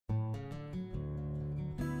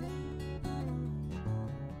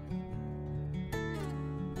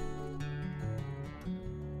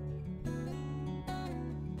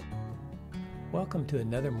Welcome to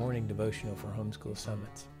another morning devotional for Homeschool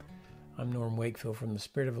Summits. I'm Norm Wakefield from the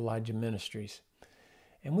Spirit of Elijah Ministries,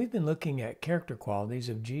 and we've been looking at character qualities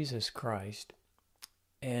of Jesus Christ.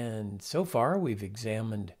 And so far, we've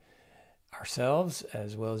examined ourselves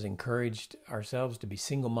as well as encouraged ourselves to be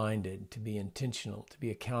single-minded, to be intentional, to be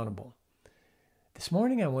accountable. This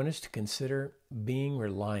morning, I want us to consider being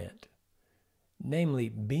reliant, namely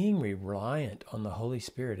being reliant on the Holy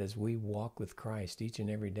Spirit as we walk with Christ each and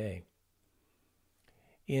every day.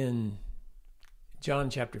 In John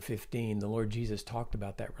chapter 15, the Lord Jesus talked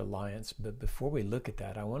about that reliance, but before we look at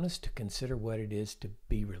that, I want us to consider what it is to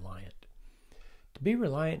be reliant. To be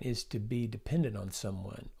reliant is to be dependent on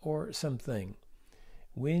someone or something.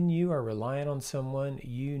 When you are reliant on someone,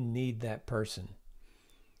 you need that person.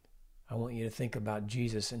 I want you to think about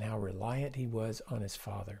Jesus and how reliant he was on his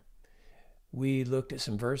Father. We looked at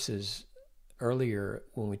some verses earlier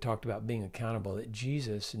when we talked about being accountable that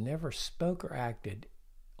Jesus never spoke or acted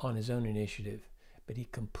on his own initiative, but he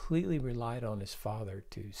completely relied on his Father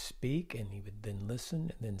to speak, and he would then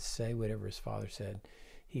listen and then say whatever his Father said.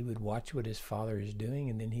 He would watch what his Father is doing,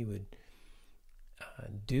 and then he would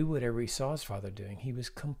do whatever he saw his Father doing. He was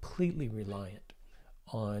completely reliant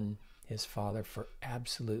on his Father for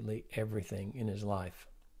absolutely everything in his life.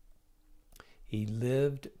 He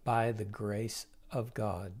lived by the grace of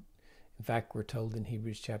God. In fact, we're told in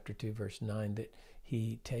Hebrews chapter 2, verse 9, that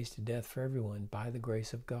he tasted death for everyone by the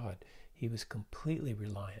grace of God. He was completely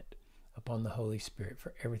reliant upon the Holy Spirit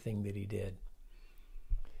for everything that he did.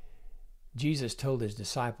 Jesus told his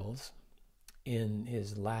disciples in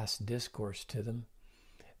his last discourse to them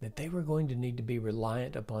that they were going to need to be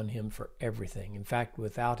reliant upon him for everything. In fact,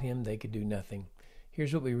 without him, they could do nothing.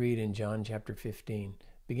 Here's what we read in John chapter 15,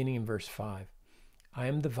 beginning in verse 5. I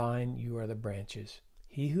am the vine, you are the branches.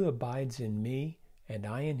 He who abides in me, and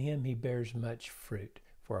I in him, he bears much fruit.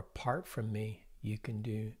 For apart from me, you can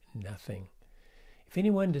do nothing. If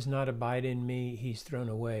anyone does not abide in me, he's thrown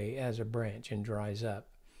away as a branch and dries up.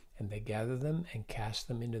 And they gather them and cast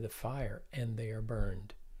them into the fire, and they are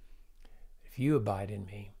burned. If you abide in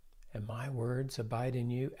me, and my words abide in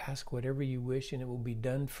you, ask whatever you wish, and it will be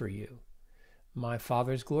done for you. My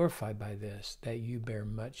Father is glorified by this, that you bear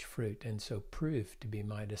much fruit, and so prove to be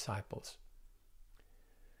my disciples.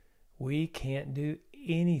 We can't do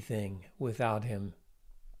anything without him.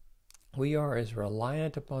 We are as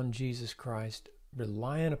reliant upon Jesus Christ,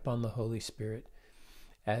 reliant upon the Holy Spirit,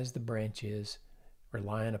 as the branch is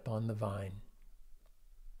reliant upon the vine.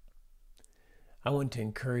 I want to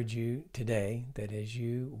encourage you today that as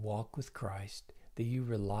you walk with Christ, that you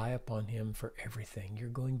rely upon him for everything. You're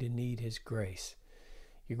going to need his grace.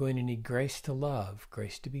 You're going to need grace to love,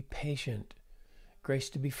 grace to be patient, grace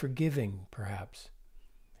to be forgiving, perhaps.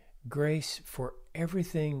 Grace for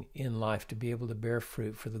everything in life to be able to bear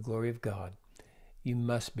fruit for the glory of God. You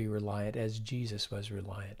must be reliant as Jesus was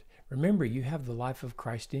reliant. Remember, you have the life of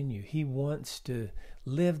Christ in you. He wants to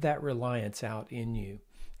live that reliance out in you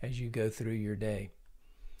as you go through your day.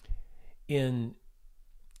 In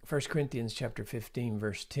 1 Corinthians chapter 15,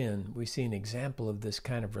 verse 10, we see an example of this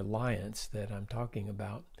kind of reliance that I'm talking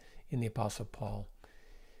about in the Apostle Paul.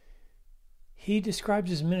 He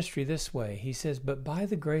describes his ministry this way. He says, but by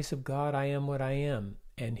the grace of God I am what I am,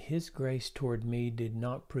 and his grace toward me did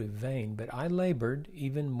not prove vain, but I labored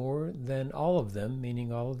even more than all of them,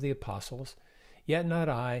 meaning all of the apostles, yet not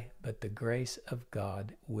I, but the grace of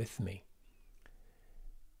God with me.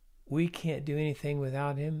 We can't do anything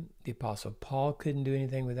without him. The Apostle Paul couldn't do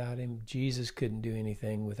anything without him. Jesus couldn't do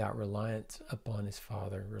anything without reliance upon his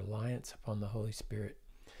Father, reliance upon the Holy Spirit.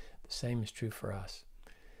 The same is true for us.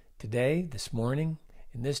 Today, this morning,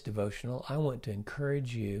 in this devotional, I want to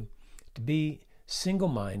encourage you to be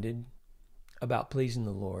single-minded about pleasing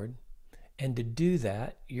the Lord. And to do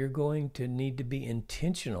that, you're going to need to be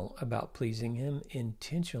intentional about pleasing him,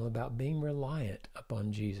 intentional about being reliant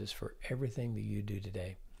upon Jesus for everything that you do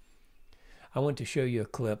today. I want to show you a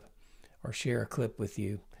clip or share a clip with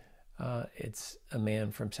you. It's a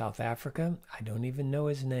man from South Africa. I don't even know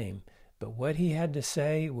his name, but what he had to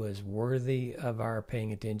say was worthy of our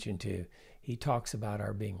paying attention to. He talks about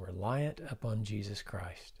our being reliant upon Jesus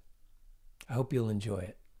Christ. I hope you'll enjoy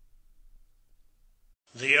it.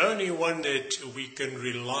 The only one that we can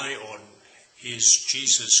rely on is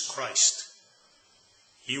Jesus Christ.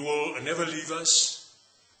 He will never leave us.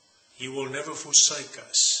 He will never forsake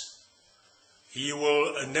us. He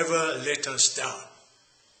will never let us down.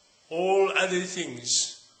 All other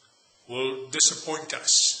things will disappoint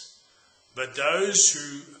us. But those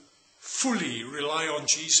who fully rely on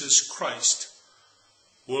Jesus Christ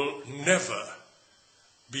will never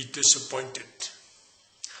be disappointed.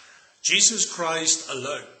 Jesus Christ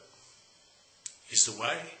alone is the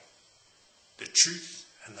way, the truth,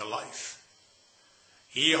 and the life.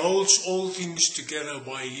 He holds all things together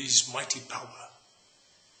by his mighty power.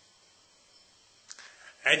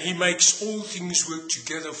 And he makes all things work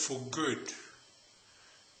together for good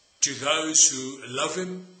to those who love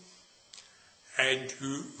him and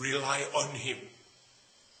who rely on him.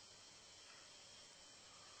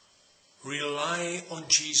 Rely on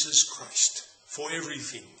Jesus Christ for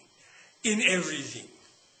everything, in everything,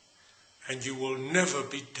 and you will never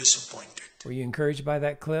be disappointed. Were you encouraged by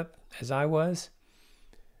that clip, as I was?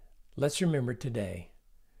 Let's remember today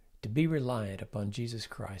to be reliant upon Jesus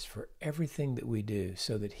Christ for everything that we do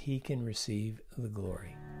so that he can receive the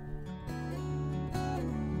glory.